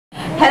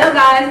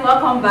guys,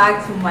 welcome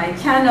back to my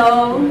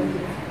channel.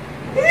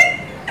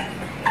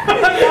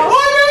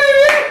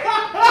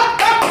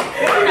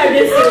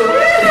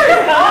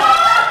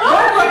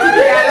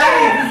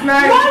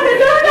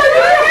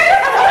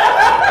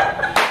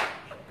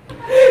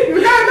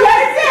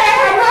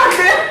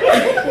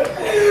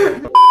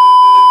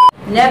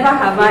 Never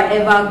have I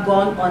ever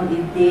gone on a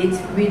date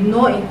with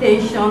no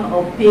intention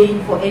of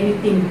paying for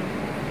anything.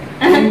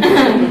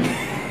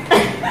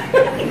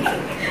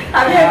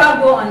 Have you ever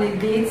gone on a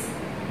date?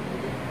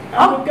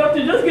 Oh, got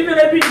to just give it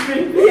a big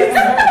drink.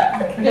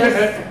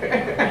 Yes.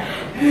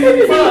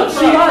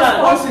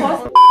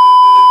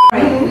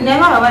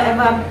 Never have I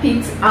ever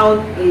picked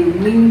out a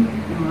wing. No,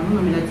 I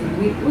don't know that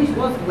thing. Which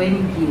was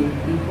wing gear?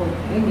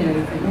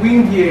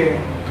 Wing gear.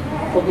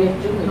 Okay.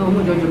 No, no,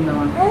 Jojo, that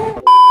one.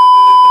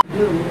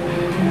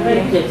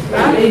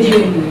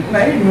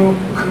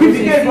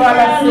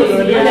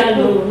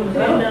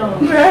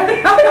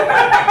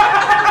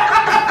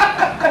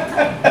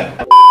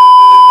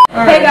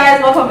 Hey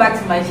guys, welcome back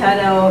to my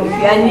channel. If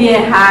you are new,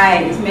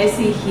 hi, it's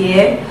Mercy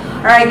here.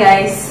 Alright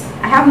guys,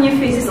 I have new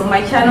faces on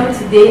my channel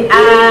today,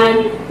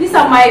 and these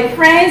are my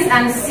friends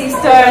and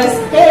sisters.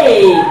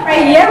 Hey,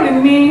 right here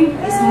with me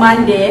is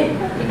Monday.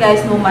 You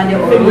guys know Monday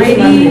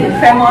already, the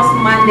famous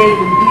Monday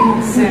the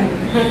beans.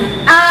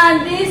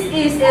 And this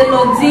is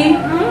Elodie.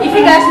 If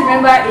you guys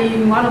remember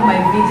in one of my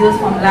videos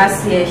from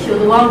last year, she was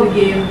the one who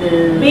gave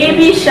the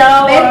baby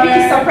shower,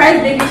 surprise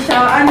baby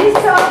shower, and this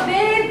is our baby.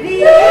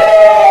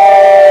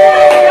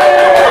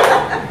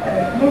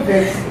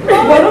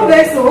 No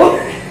vessel.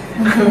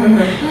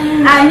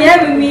 And here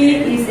with me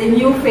is a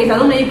new face. I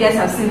don't know if you guys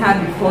have seen her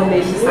before,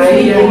 but she's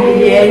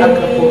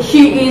here.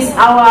 She is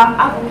our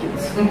advocate.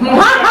 If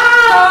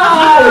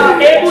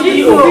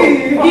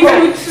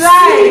you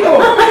try.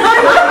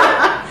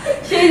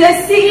 She's the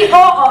CEO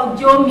of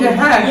Jomi.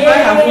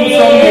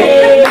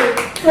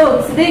 So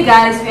today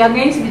guys, we are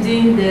going to be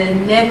doing the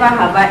Never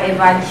Have I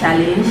Ever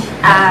challenge,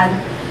 and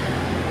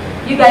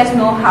you guys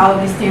know how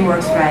this thing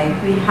works, right?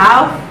 We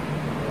have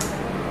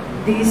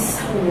this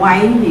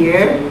wine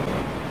here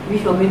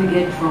which we're going to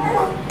get drunk.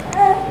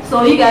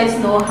 So you guys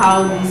know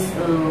how this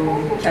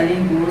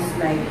challenge goes.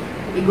 Like,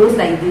 it goes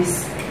like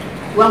this.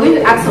 We're going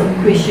to ask some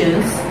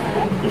questions.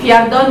 If you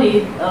have done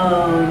it,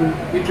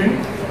 you drink?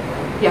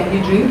 Yeah,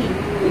 you drink.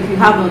 If you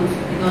haven't,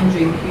 you don't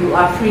drink. You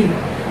are free.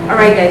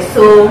 Alright guys,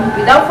 so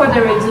without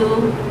further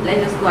ado,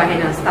 let's just go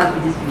ahead and start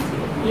with this video.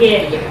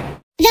 Yeah.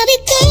 There'll be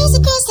girls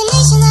across the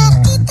nation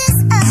that'll eat this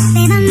up.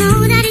 They don't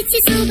know that it's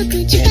your super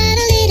good, you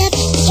gotta lit up.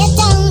 Get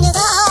down to the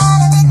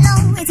heart of it, no,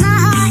 it's my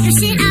heart, your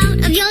shit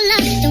out of your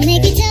love. Don't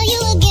make me tell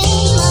you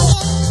again.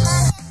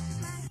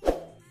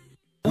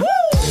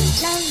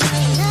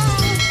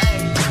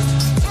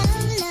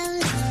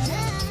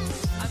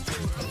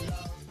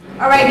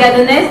 Alright guys,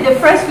 the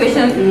first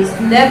question is,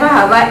 never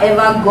have I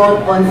ever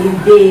gone on a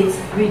date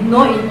with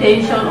no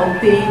intention of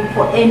paying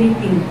for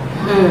anything.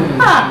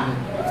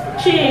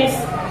 Cheers.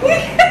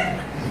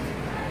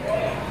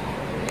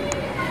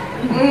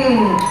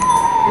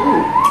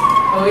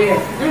 Oh yeah.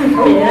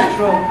 Yeah.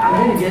 Drunk. I'm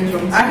going to get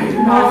drunk. I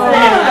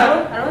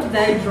don't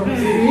die drunk.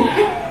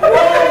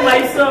 Oh my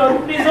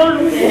son, please don't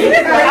look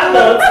at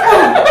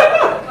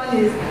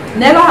me.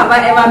 Never have I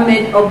ever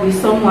met up with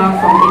someone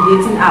from a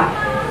dating app.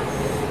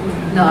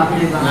 No, I've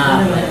never.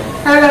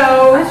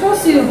 Hello. I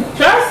trust you.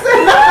 Trust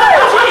it.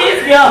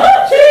 Cheers, girl.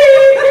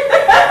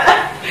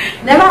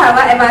 Never have I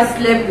ever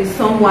slept with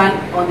someone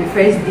on the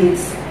first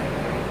date.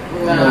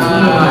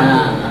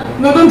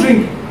 No, don't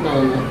drink. No.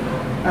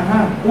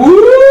 Ooh.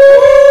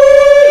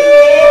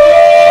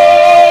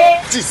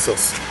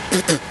 Jesus.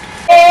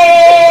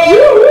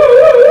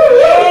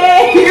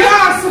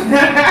 Yes.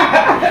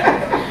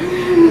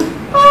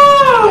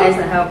 Guys, I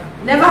have.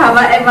 Never have I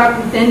ever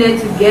pretended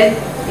to get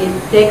a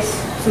text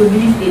to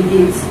leave a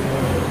date.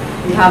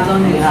 We have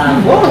done it.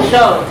 Oh,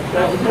 sure.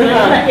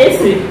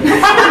 Easy.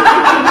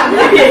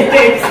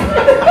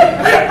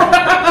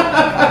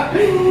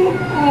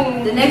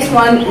 The next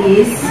one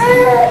is,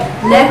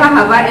 never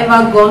have I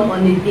ever gone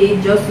on a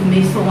date just to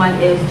make someone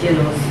else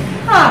jealous.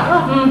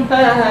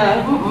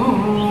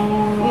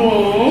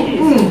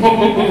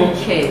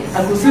 Cheers. I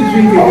could still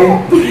drink again.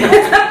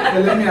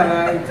 But let me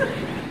allow it.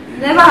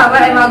 Never have I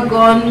ever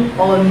gone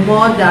on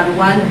more than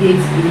one date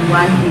in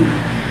one day.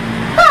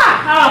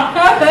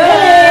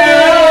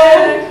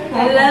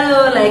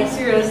 Hello, like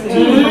seriously.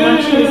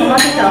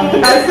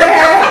 I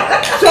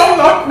said, show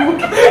up.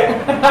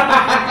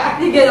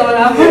 You get all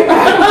up.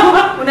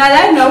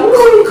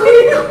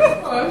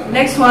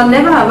 Next one,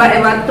 never have I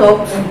ever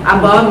talked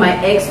about my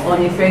ex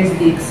on a first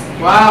date.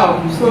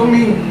 Wow, so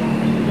me.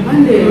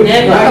 Monday.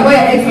 Never.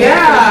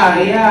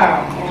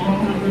 Yeah.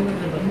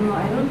 No, I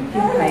don't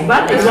think like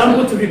Bad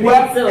example to repeat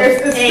Well, itself.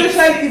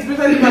 especially if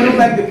I don't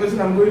like the person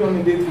I'm going on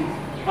a date with.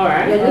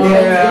 Alright.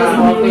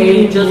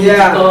 Just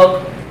talk.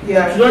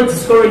 Yeah. You don't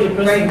discourage the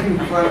person. Thank you.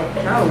 Well,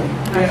 no.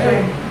 That's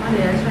right.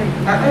 Monday, that's right.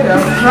 I've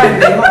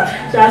tried a lot.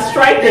 Just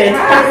try it.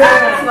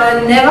 Well,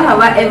 never have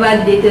I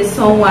ever dated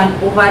someone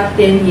over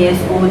 10 years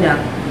older.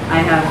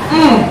 I have.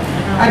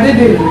 I did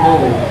it.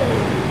 No.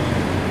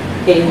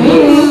 10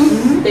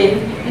 years.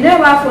 10. You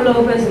never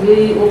follow person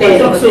really over 10.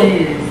 talk so. I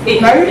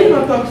really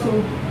not talk so.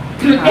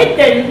 8,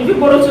 10. If you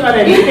borrow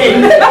 200,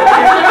 10.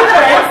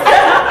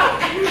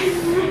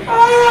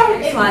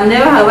 So I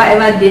never have I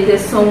ever dated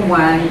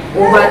someone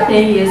over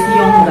 10 years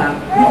younger.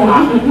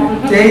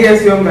 10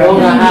 years younger.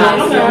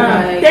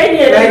 10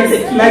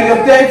 years. Like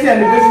you're 30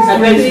 and the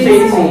person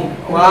is 20.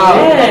 Wow.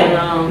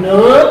 Yeah.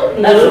 No,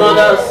 that's not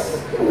us.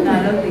 No, I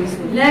don't think so.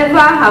 Never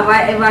have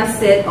I ever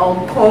said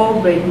I'll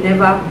call but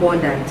never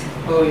bothered.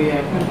 Oh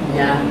yeah.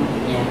 Yeah.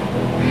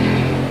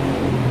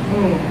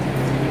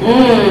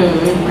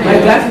 My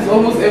glass is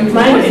almost empty.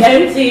 Mine is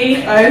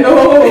empty. I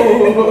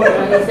know.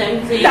 Mine is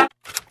empty.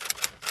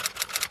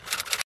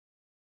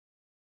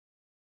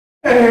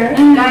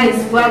 Guys,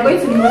 we are going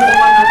to move on to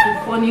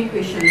funny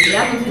questions. They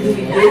have nothing to do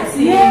with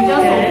dating,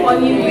 just some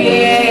funny,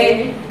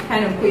 weird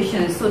kind of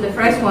questions. So the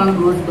first one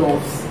goes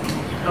doors.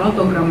 I want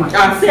to grammar.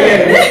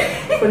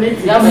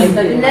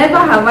 Never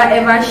have I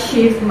ever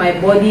shaved my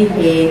body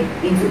hair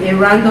into a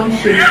random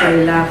shape for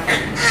a laugh.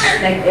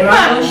 Like a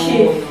random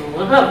shape.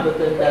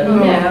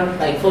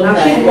 Like for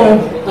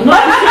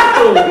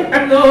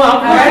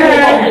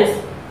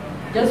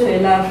just for a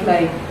laugh,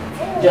 like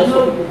just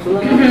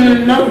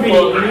not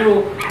really. You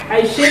know,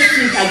 I shaved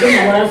it. I don't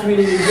know what else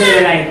really is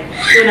there. Like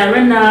when I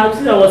ran out,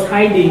 since I was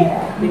hiding,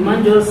 the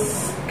man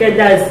just get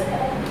that.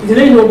 He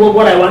didn't know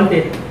what I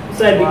wanted.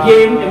 So I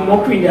became a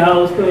mockery in the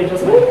house. So I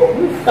just like,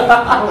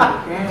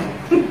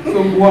 So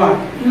what?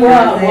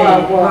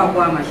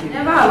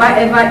 Never have I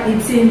ever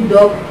eaten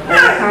dog or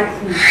cat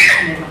food.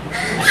 Never.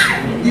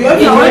 You have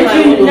to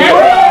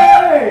never.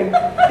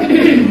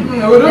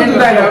 No, we don't do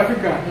that in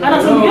Africa. And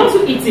also, we also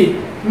eat it.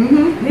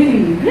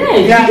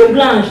 Really? Yeah, you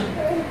blanche.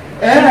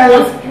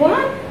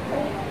 What?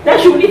 That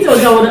should eat it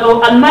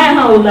on my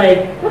house. Like,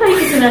 what are you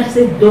eating? And she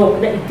said,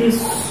 dog. That it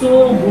tastes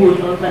so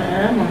good. I was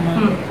like,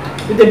 mama.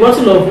 With a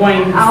bottle of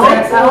wine. I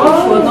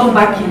was not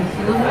backing.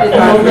 No.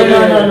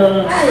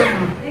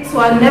 Next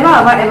one, never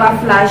have I ever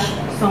flashed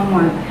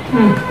someone.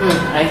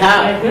 I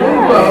have.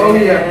 Oh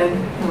yeah.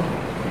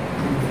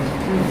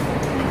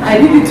 I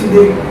did it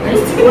today.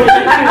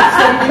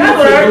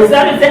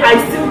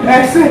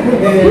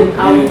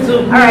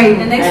 Alright,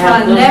 the next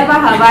one, never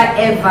have I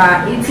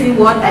ever eaten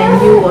what I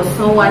knew was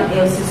someone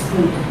else's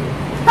food.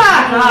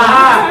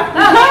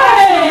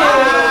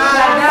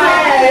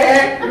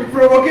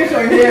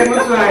 Provocation here,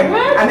 not right.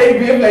 And then you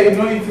behave like you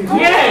don't eat it.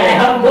 Yeah, I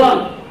have done.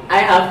 I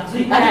have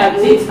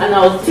it and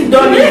I'll still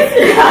done it.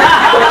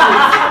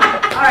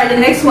 Alright, the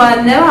next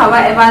one, never have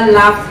I ever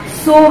laughed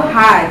so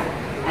hard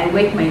I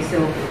wake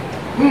myself.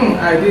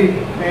 I did,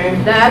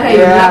 man. That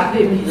you laugh,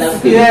 baby.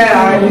 Yeah,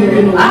 I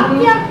did.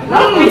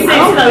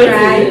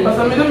 But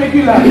some don't make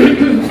you laugh.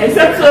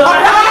 Except so.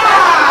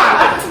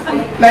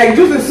 Like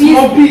just a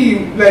small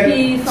pea, like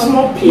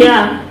small pea.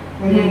 Yeah.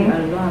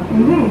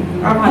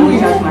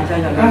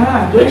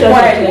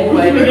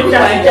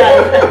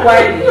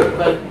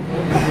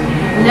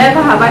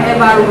 Never have I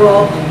ever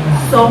rubbed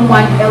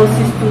someone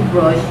else's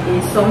toothbrush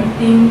in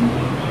something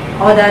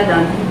other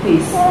than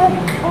toothpaste.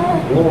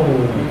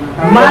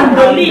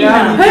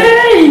 Mandolina.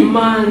 Hey,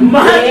 man.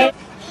 Hey.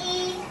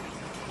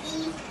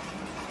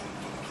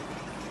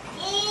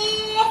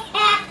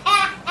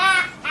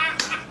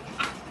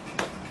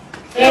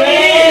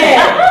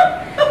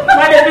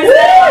 Madam,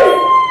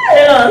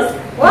 tell us.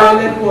 What?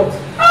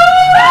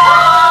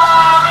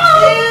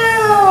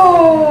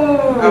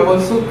 I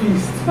was so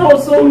pissed. That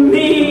was so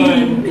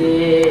mean.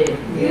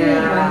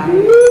 Yeah.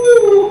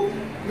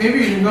 Maybe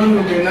you don't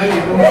know, but now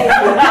you don't.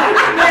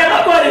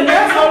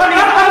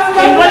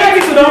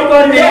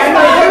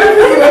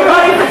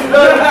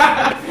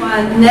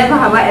 Never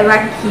have I ever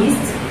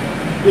kissed,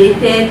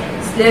 dated,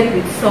 slept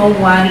with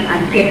someone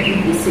and kept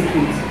it a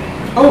secret.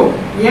 Oh,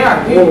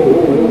 yeah.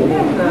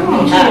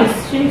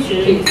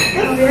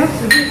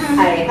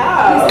 I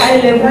have. I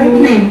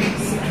level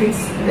secrets.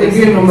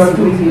 Again, number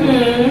 2.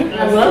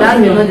 That's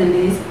not the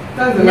least.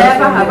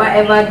 Never have I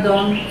ever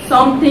done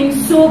something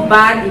so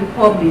bad in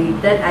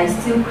public that I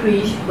still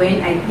cringe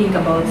when I think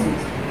about it.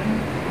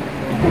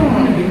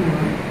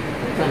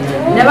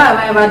 Never have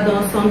I ever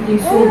done something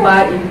so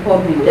bad in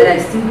public that I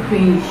still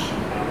cringe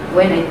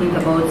when I think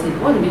about it.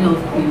 What's the meaning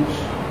of cringe?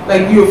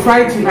 Like you're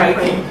frightened, right?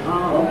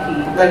 Oh,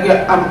 okay. Like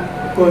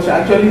gosh, I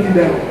actually did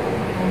that.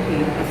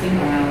 Okay, I think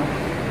I have.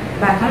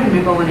 But I can't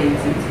remember what I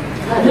did.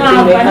 No, I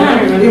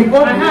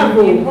have.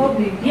 In public. In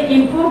public. Yeah,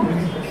 in public.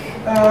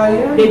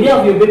 Yeah. The day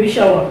of your baby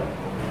shower.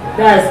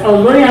 I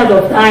was running out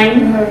of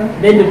time.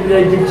 Then the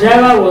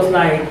driver was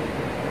like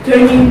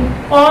turning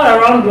all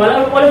around,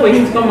 whatever for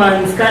him to come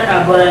and start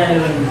Aqua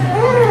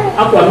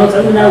not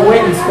something that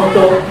where is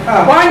photo.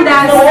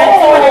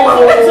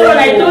 So when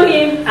I told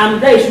him I'm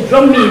there, you should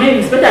drop me, maybe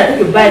it's better I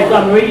take a bike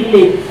because I'm already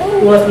late.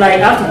 He was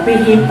like, I have to pay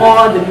him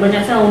all the money.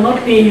 I said I will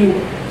not pay you.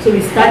 So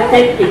we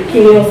started a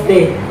chaos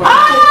there. I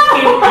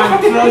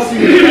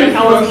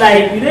was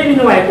like, you don't even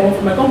know where I come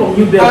from. I come from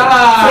New Bell. So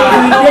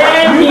you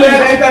dare me. I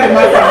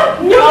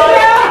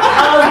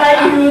was like,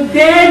 you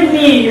dare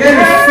me. You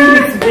see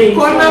it today.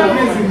 Corner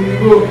place in the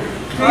go.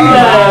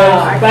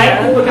 Bike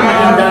people come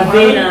and intervene.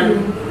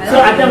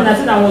 at them,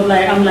 and I was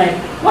like, I'm like,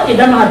 what if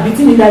Dama had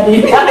beaten me that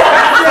day?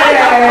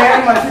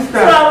 Yeah, my sister.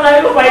 So I'm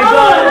like, oh my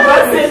God,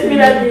 God saved me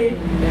that day.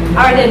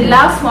 Alright, the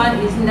last one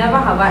is never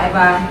have I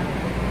ever.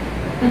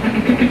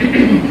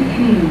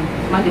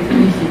 My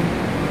definition.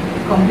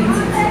 Complete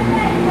it.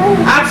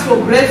 Ask for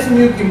breast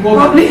milk in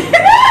public.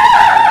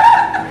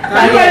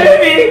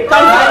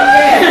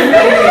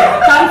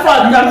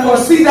 Come for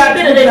See that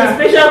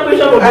special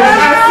question for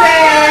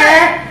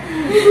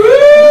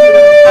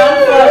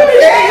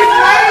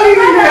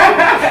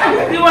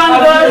the one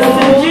goes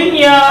to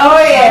Junior.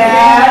 Oh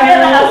yeah. I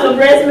never have some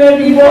breast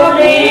milk in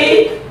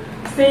public.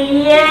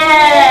 Say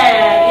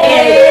yeah.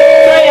 So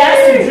he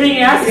has to drink. He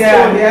has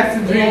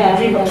to drink.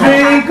 Yeah.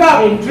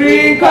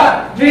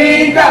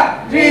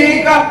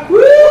 Drink up.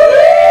 Woo!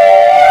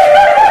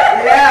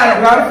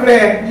 Yeah,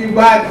 girlfriend, you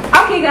bad.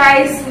 Okay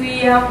guys, we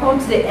have come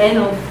to the end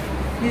of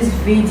this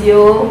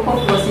video.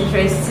 Hope it was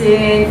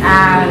interesting,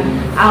 and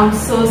I'm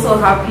so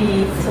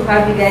happy to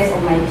have you guys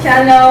on my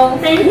channel.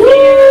 Thank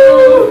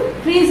you.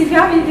 Please, if you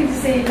have anything to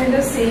say, you can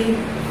just say.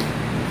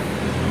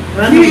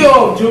 CEO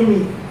of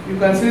Jomi, you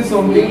can say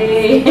something.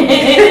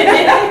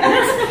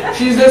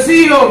 She's the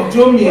CEO of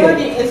Jomi.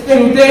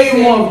 She'll tell you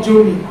more of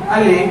Jomi.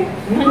 Ale.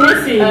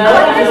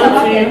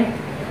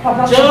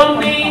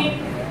 Jomi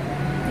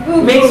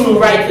makes you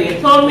right for your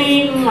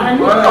tummy.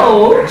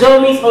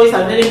 Jomi is always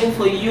available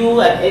for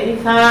you at any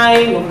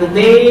time of the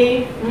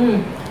day.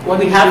 When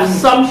we have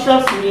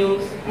sumptuous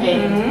meals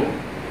and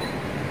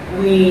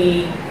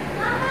we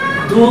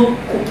do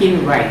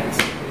cooking right.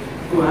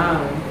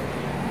 Wow.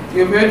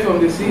 You've heard from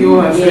the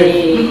CEO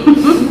herself.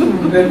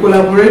 The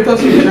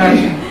collaborators with that.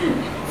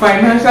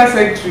 Financial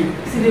secretary.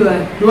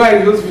 Do I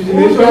use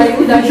vigilation?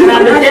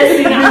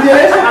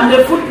 I'm the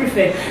food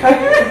prefect.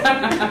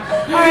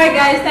 Alright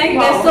guys, thank you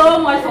guys so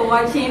much for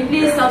watching.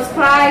 Please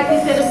subscribe.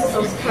 Please tell us to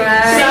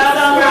subscribe.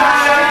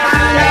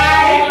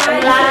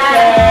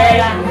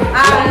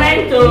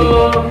 Comment. No,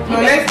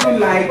 let's do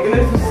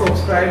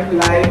subscribe,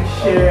 like,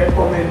 share,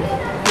 comment.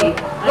 Okay.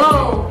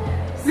 Go.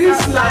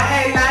 Please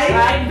like.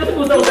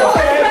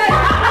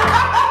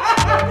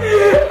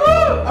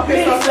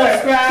 Okay,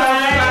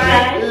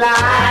 subscribe,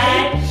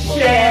 like,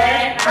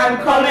 share, and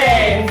comment.